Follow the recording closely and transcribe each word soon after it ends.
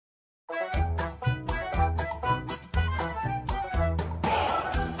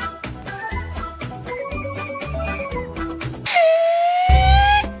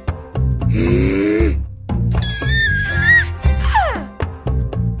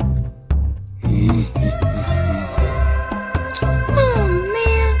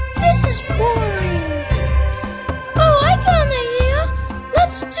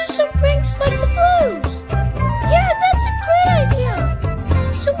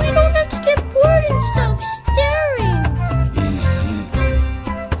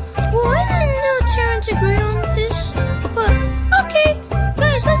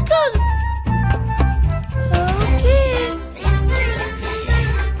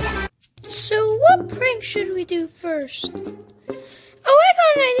prank should we do first? Oh, I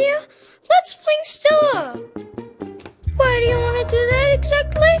got an idea. Let's fling Stella. Why do you want to do that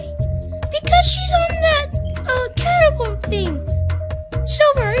exactly? Because she's on that catapult thing.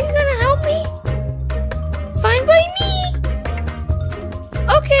 Silver, are you gonna help me? Fine by me.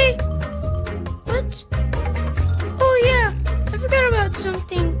 Okay. What? Oh yeah, I forgot about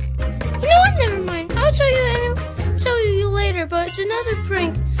something. You know what? Never mind. I'll tell you later. But it's another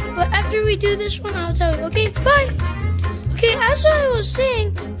prank. But after we do this one, I'll tell you. Okay, bye. Okay, as I was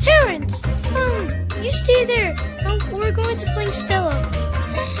saying, Terence, you stay there. We're going to fling Stella.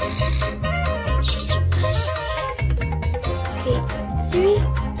 She's asleep. Okay, 3,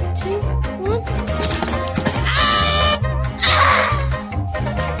 2, 1.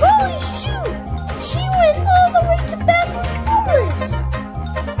 Holy shoot! She went all the way to Bamboo Forest.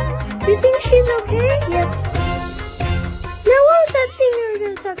 You think she's okay? Yep. Now what was that thing you were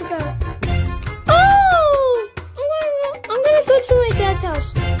going to talk about? Oh! I'm gonna go to my dad's house.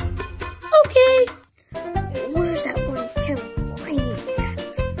 Okay. Where's that one camera? I need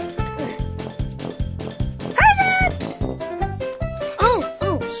that. Hi, Dad!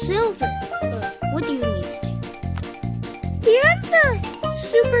 Oh, Silver. What do you need today? Do you have the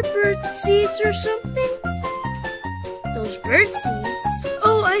super bird seeds or something? Those bird seeds?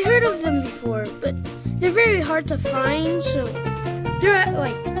 Oh, I heard of them before, but they're very hard to find, so they're at,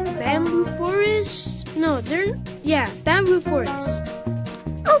 like, Bamboo Forest? No, Bamboo Forest.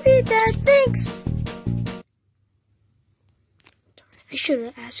 Okay, Dad, thanks. I should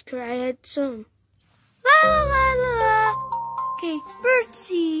have asked her I had some. La la la la la. Okay,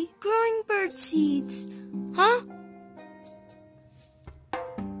 growing bird seeds. Huh?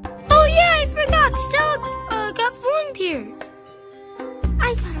 Oh yeah, I forgot. Stella got flung here.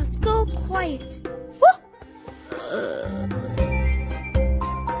 I gotta go quiet.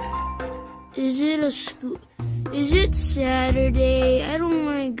 Is it Saturday? I don't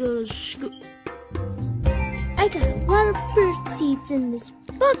want to go to school. I got a lot of bird seeds in this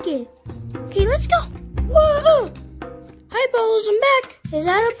bucket. Okay, let's go. Whoa! Hi, Bubbles, I'm back. Is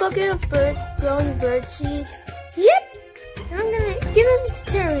that a bucket of growing bird seed? Yep. I'm gonna give them to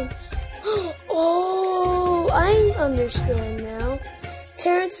Terence. Oh, I understand now.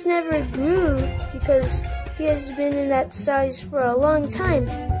 Terence never grew because he has been in that size for a long time.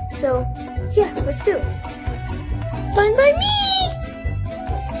 So, yeah, let's do it. Fine by me!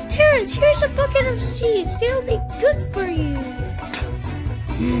 Terence, here's a bucket of seeds. They'll be good for you.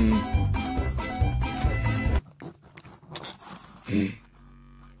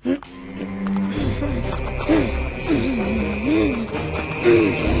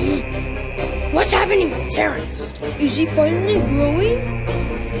 What's happening with Terence? Is he finally growing?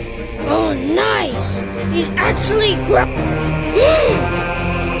 Oh, nice! He's actually growing.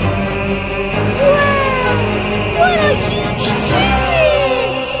 Wow! What a huge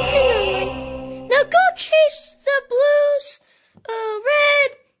Terence! I know, right? Now go chase the blues,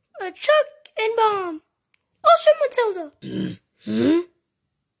 red, Chuck, and Bomb. Also Matilda.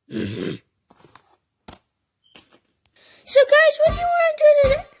 So guys, what do you want to do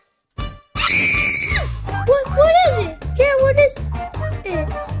today? What is it? Yeah, what is it?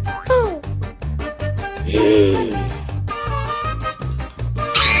 Oh.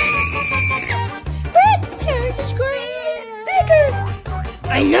 Red Terence is growing bigger.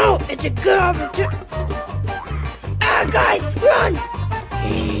 I know, it's a good opportunity. Ah, guys, run!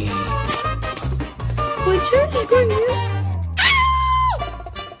 Wait, Terence is growing bigger? Ow!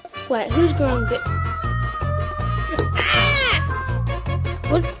 What? Who's growing big? Ah!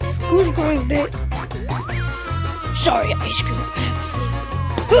 What? Who's growing big? Sorry, ice cream. I have to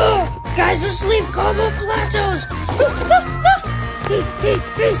leave. Guys, let's leave Cobble Plateaus.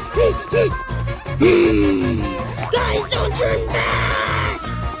 Guys, don't turn back.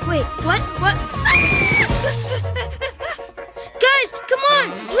 Wait, what? Guys, come on,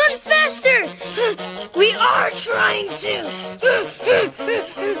 run faster. We are trying to.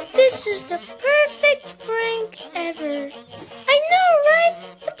 This is the perfect prank ever. I know, right?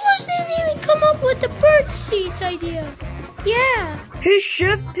 The Blues didn't even come up with the bird seeds idea. Yeah. Hey,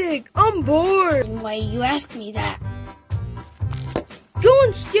 Chef Pig, I'm bored. Why you asked me that? Go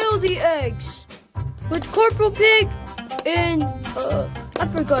and steal the eggs with Corporal Pig and, I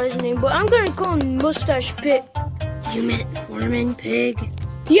forgot his name, but I'm gonna call him Mustache Pig. You meant Foreman Pig?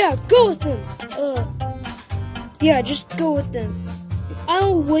 Yeah, go with them. Yeah, just go with them.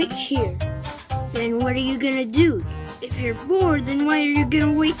 I'll wait here. Then what are you gonna do? If you're bored, then why are you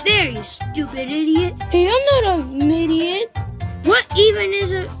gonna wait there, you stupid idiot? Hey, I'm not an idiot. What even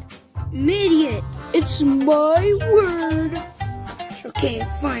is a idiot? It's my word. Okay,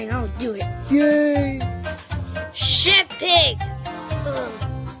 fine, I'll do it. Yay! Chef Pig!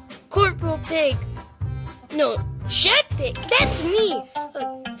 Corporal Pig. No, Chef Pig, that's me!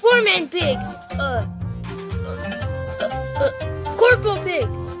 Foreman Pig! Corporal Pig!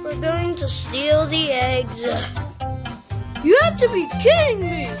 We're going to steal the eggs. You have to be kidding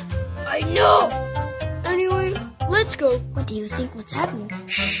me! I know! Anyway, let's go. What do you think what's happening?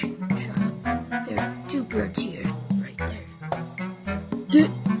 Shh! There are 2 birds here, right there.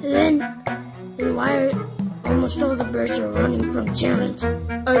 Then why are almost all the birds are running from Terence?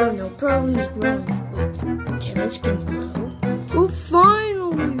 I don't know, probably he's growing. Wait, Terence can grow? Oh,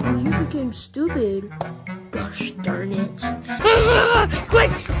 finally! You became stupid. Gosh darn it.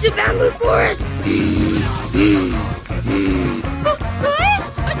 Quick, to bamboo forest! Guys,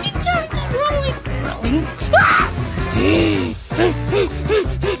 I think Terence is rolling.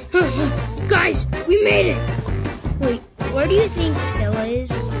 Guys, we made it! Wait, where do you think Stella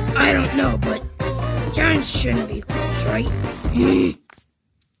is? I don't know, but Terence shouldn't be close, right?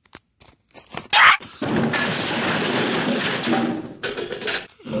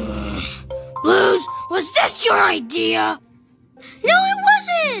 Blues, was this your idea? No, it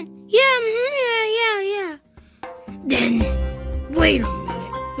wasn't! Yeah. Then, wait a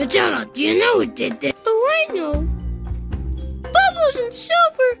minute. Matilda, do you know who did this? Oh, I know. Bubbles and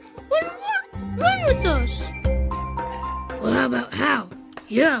Silver would run with us. Well, how about Hal?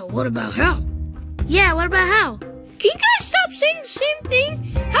 Yeah, what about Hal? Yeah, what about Hal? Can you guys stop saying the same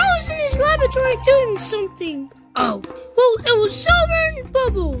thing? Hal was in his laboratory doing something. Oh. Well, it was Silver and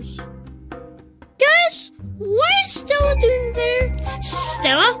Bubbles. Guys, what is Stella doing there?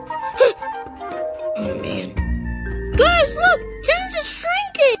 Stella? Oh, man. Guys, look! Terence is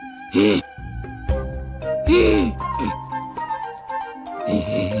shrinking!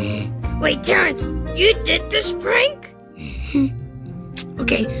 Wait, Terence, you did this prank?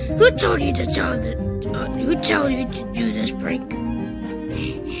 Okay, who told you to do this prank?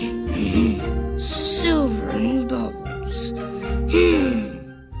 Silver and Bubbles.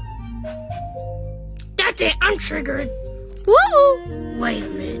 That's it, I'm triggered. Whoa! Wait a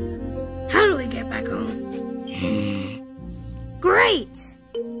minute. How do we get back home? Great!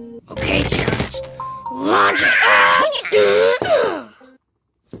 Okay, Terence. Launch it!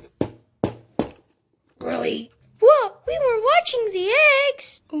 Really? What? We were watching the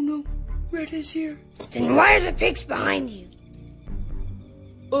eggs. Oh no, Red is here. Then why are the pigs behind you?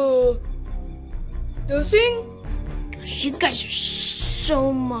 Nothing? Gosh, you guys are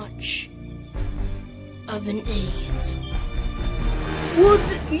so much of an idiot. Well,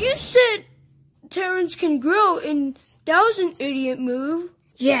 you said Terence can grow, and that was an idiot move.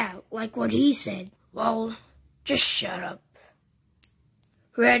 Yeah, like what he said. Well, just shut up.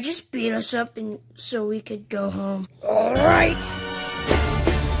 Red just beat us up and so we could go home. All right.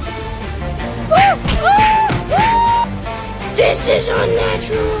 This is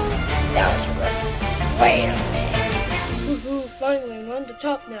unnatural. That was rough. Wait a minute. Woohoo, finally, I'm on the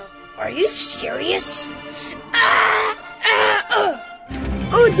top now. Are you serious?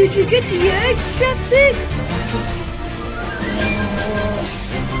 Oh, did you get the eggs, Chef Pig?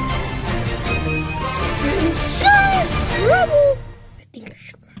 You're in serious trouble. I think I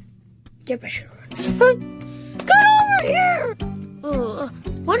should run. Yep, I should run. Get over here!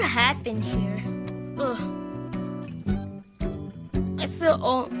 What happened here? I feel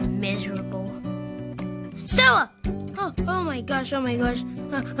all miserable. Stella! Oh my gosh.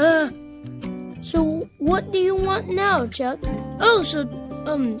 So what do you want now, Chuck? Oh, so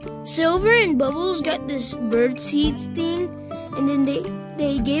Silver and Bubbles got this bird seeds thing, and then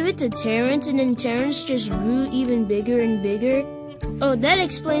they gave it to Terence, and then Terence just grew even bigger and bigger. Oh, that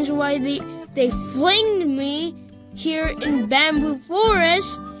explains why they flinged me here in Bamboo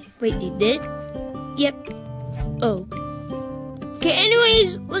Forest. Wait, they did? Yep. Oh. Okay,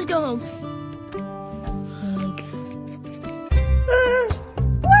 anyways, let's go home.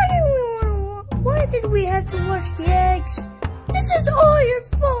 Why did we have to wash the eggs? This is all your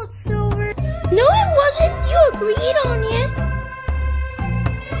fault, Silver. No, it wasn't. You agreed on it.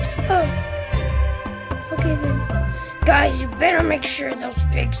 Oh. Okay, then. Guys, you better make sure those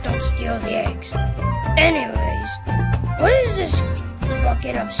pigs don't steal the eggs. Anyways, what is this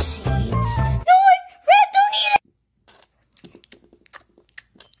bucket of seeds? No, wait! Red, don't eat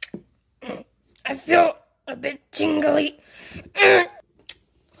it! I feel a bit tingly.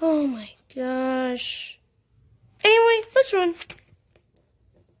 Oh my gosh. Anyway, let's run.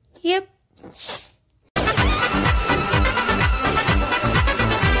 Yep.